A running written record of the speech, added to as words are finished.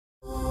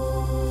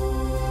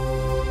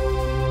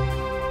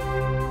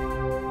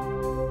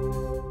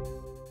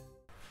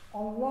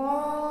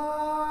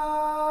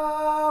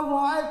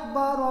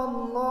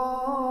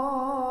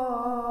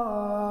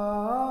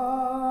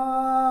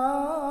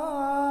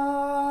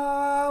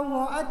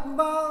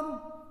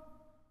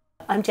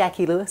I'm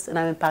Jaqui Lewis, and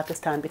I'm in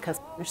Pakistan because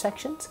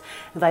Intersections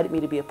invited me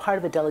to be a part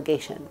of a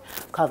delegation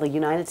called the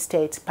United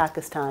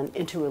States-Pakistan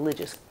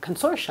Interreligious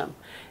Consortium,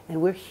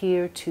 and we're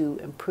here to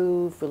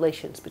improve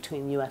relations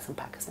between U.S. and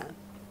Pakistan.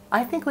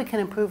 I think we can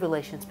improve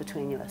relations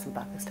between U.S. and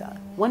Pakistan.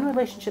 One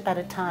relationship at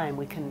a time.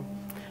 We can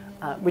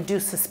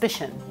reduce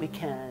suspicion, we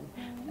can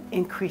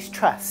increase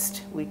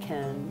trust, we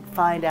can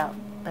find out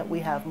that we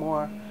have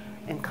more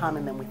in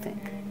common than we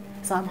think.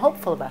 So I'm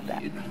hopeful about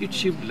that. It's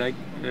shaped like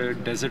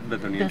desert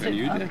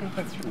batonian.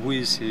 Who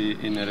is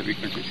in Arabic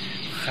country?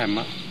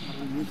 Khama.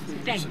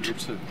 Tent. So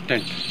it's a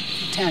tent.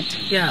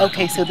 Tent. Yeah.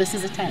 Okay, so this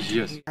is a tent.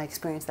 Yes. I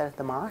experienced that at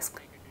the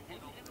mosque.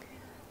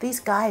 These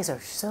guys are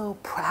so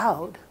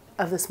proud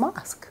of this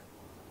mosque.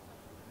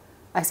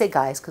 I say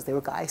guys because they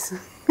were guys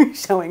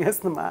showing us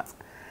the mosque.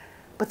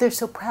 But they're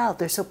so proud.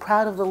 They're so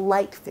proud of the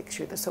light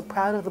fixture. They're so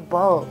proud of the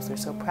bulbs. They're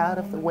so proud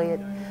of the way it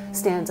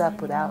stands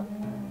up without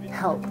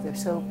help. They're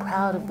so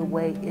proud of the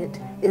way it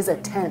is a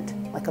tent,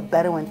 like a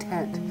Bedouin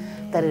tent,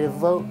 that it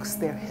evokes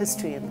their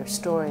history and their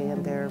story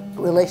and their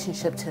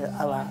relationship to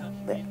Allah.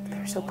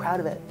 They're so proud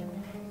of it.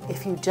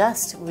 If you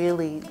just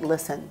really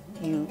listen,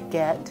 you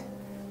get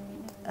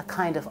a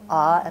kind of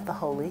awe at the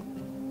holy.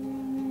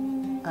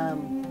 I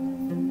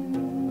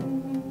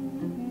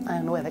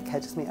don't know why that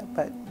catches me up,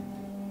 but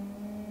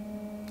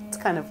it's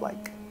kind of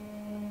like,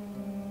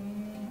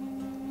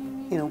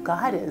 you know,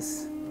 God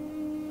is,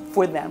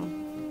 for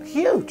them,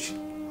 huge,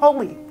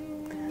 holy.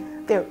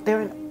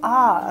 They're in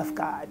awe of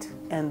God,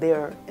 and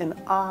they're in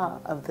awe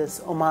of this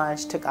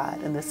homage to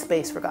God and this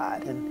space for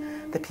God,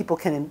 and that people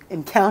can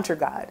encounter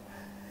God.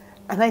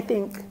 And I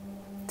think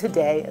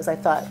today, as I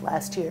thought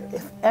last year,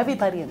 if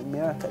everybody in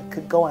America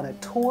could go on a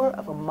tour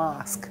of a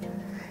mosque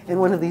in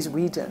one of these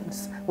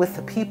regions with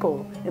the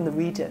people in the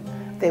region,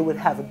 they would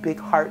have a big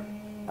heart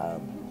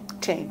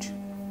change,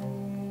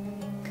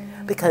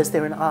 because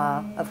they're in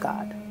awe of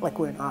God, like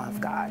we're in awe of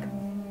God.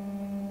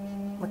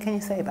 What can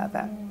you say about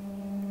that?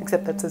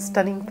 Except that's a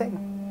stunning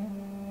thing.